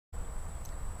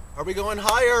Are we going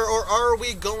higher or are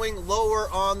we going lower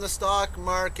on the stock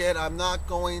market? I'm not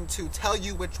going to tell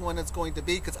you which one it's going to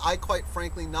be because I quite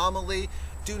frankly nominally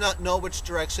do not know which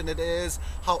direction it is.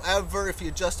 However, if you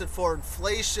adjust it for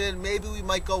inflation, maybe we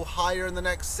might go higher in the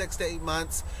next 6 to 8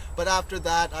 months. But after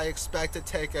that, I expect to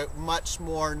take out much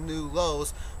more new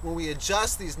lows when we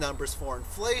adjust these numbers for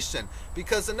inflation.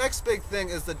 Because the next big thing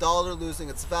is the dollar losing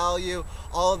its value,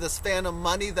 all of this phantom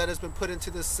money that has been put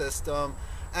into the system.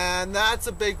 And that's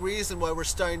a big reason why we're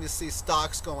starting to see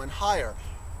stocks going higher.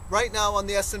 Right now on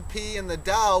the S&P and the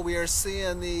Dow, we are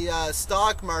seeing the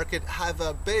stock market have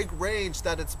a big range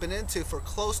that it's been into for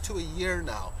close to a year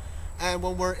now. And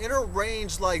when we're in a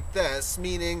range like this,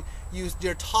 meaning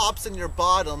your tops and your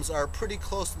bottoms are pretty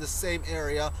close to the same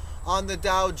area, on the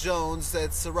Dow Jones,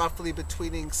 it's roughly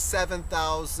between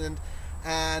 7,000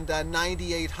 and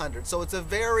 9,800. So it's a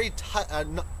very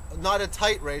not a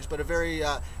tight range, but a very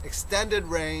extended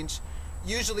range.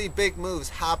 Usually big moves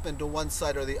happen to one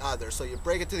side or the other. So you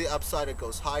break it to the upside, it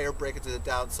goes higher. Break it to the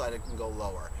downside, it can go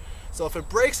lower. So if it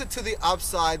breaks it to the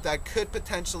upside, that could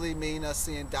potentially mean us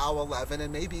seeing Dow 11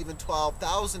 and maybe even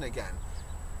 12,000 again.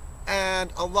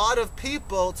 And a lot of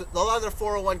people, a lot of their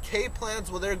 401k plans,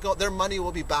 well, their money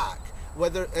will be back.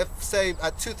 Whether if say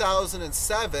at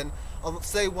 2007,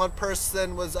 say one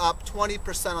person was up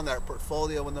 20% on their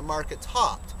portfolio when the market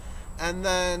topped. And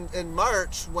then in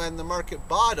March, when the market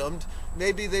bottomed,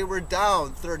 maybe they were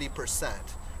down 30%.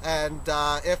 And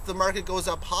if the market goes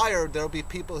up higher, there will be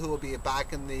people who will be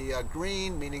back in the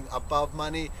green, meaning above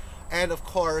money, and of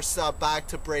course back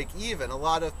to break even. A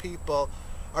lot of people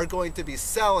are going to be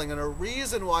selling, and a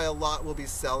reason why a lot will be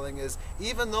selling is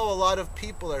even though a lot of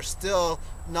people are still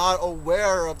not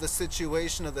aware of the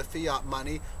situation of the fiat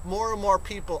money, more and more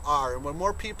people are. And when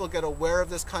more people get aware of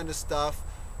this kind of stuff,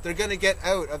 they're going to get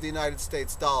out of the United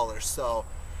States dollar. So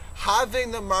having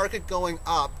the market going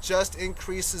up just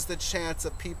increases the chance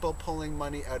of people pulling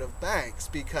money out of banks,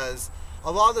 because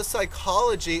a lot of the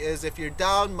psychology is if you're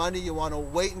down money, you want to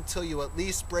wait until you at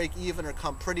least break even or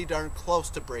come pretty darn close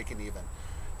to breaking even.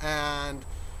 And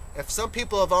if some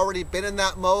people have already been in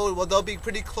that mode, well, they'll be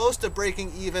pretty close to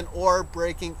breaking even or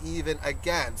breaking even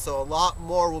again. So a lot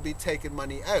more will be taking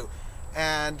money out.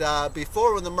 And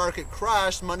before, when the market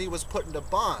crashed, money was put into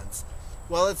bonds.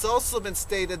 Well, it's also been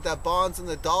stated that bonds and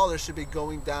the dollar should be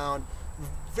going down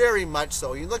very much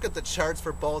so. You look at the charts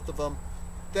for both of them,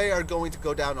 they are going to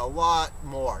go down a lot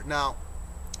more. Now,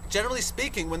 generally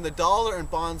speaking, when the dollar and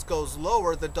bonds goes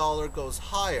lower, the dollar goes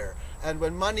higher. And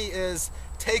when money is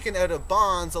taken out of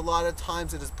bonds, a lot of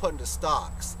times it is put into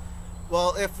stocks.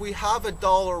 Well, if we have a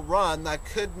dollar run, that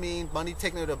could mean money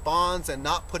taken out of bonds and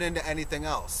not put into anything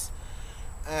else.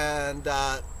 And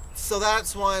so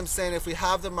that's why I'm saying if we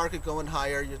have the market going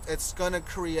higher, it's going to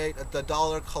create the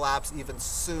dollar collapse even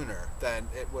sooner than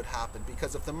it would happen.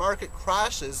 Because if the market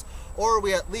crashes, or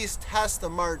we at least test the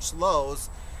March lows,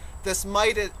 this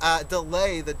might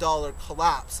delay the dollar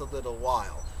collapse a little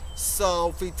while. So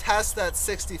if we test that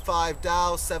 65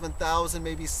 Dow, 7,000,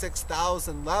 maybe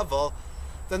 6,000 level,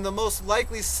 then the most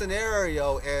likely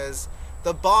scenario is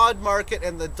the bond market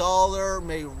and the dollar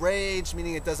may range,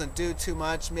 meaning it doesn't do too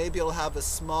much. Maybe it'll have a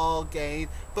small gain,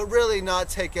 but really not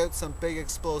take out some big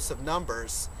explosive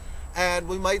numbers. And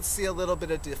we might see a little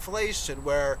bit of deflation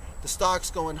where the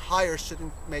stocks going higher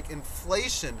shouldn't make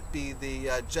inflation be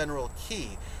the general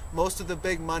key. Most of the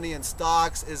big money in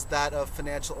stocks is that of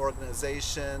financial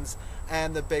organizations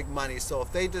and the big money. So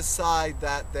if they decide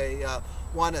that they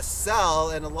want to sell,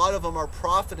 and a lot of them are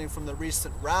profiting from the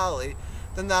recent rally,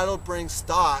 then that'll bring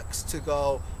stocks to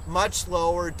go much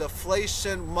lower.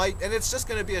 Deflation might, and it's just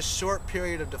going to be a short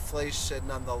period of deflation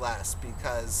nonetheless,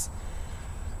 because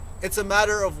it's a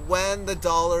matter of when the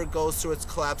dollar goes through its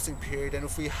collapsing period. And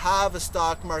if we have a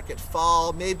stock market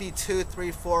fall, maybe 2,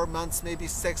 3, 4 months, maybe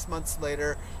 6 months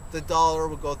later, the dollar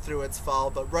will go through its fall.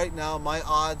 But right now, my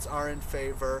odds are in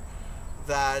favor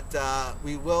that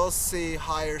we will see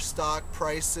higher stock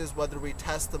prices, whether we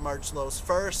test the March lows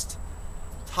first.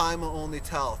 Time will only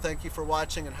tell. Thank you for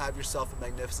watching, and have yourself a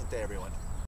magnificent day, everyone.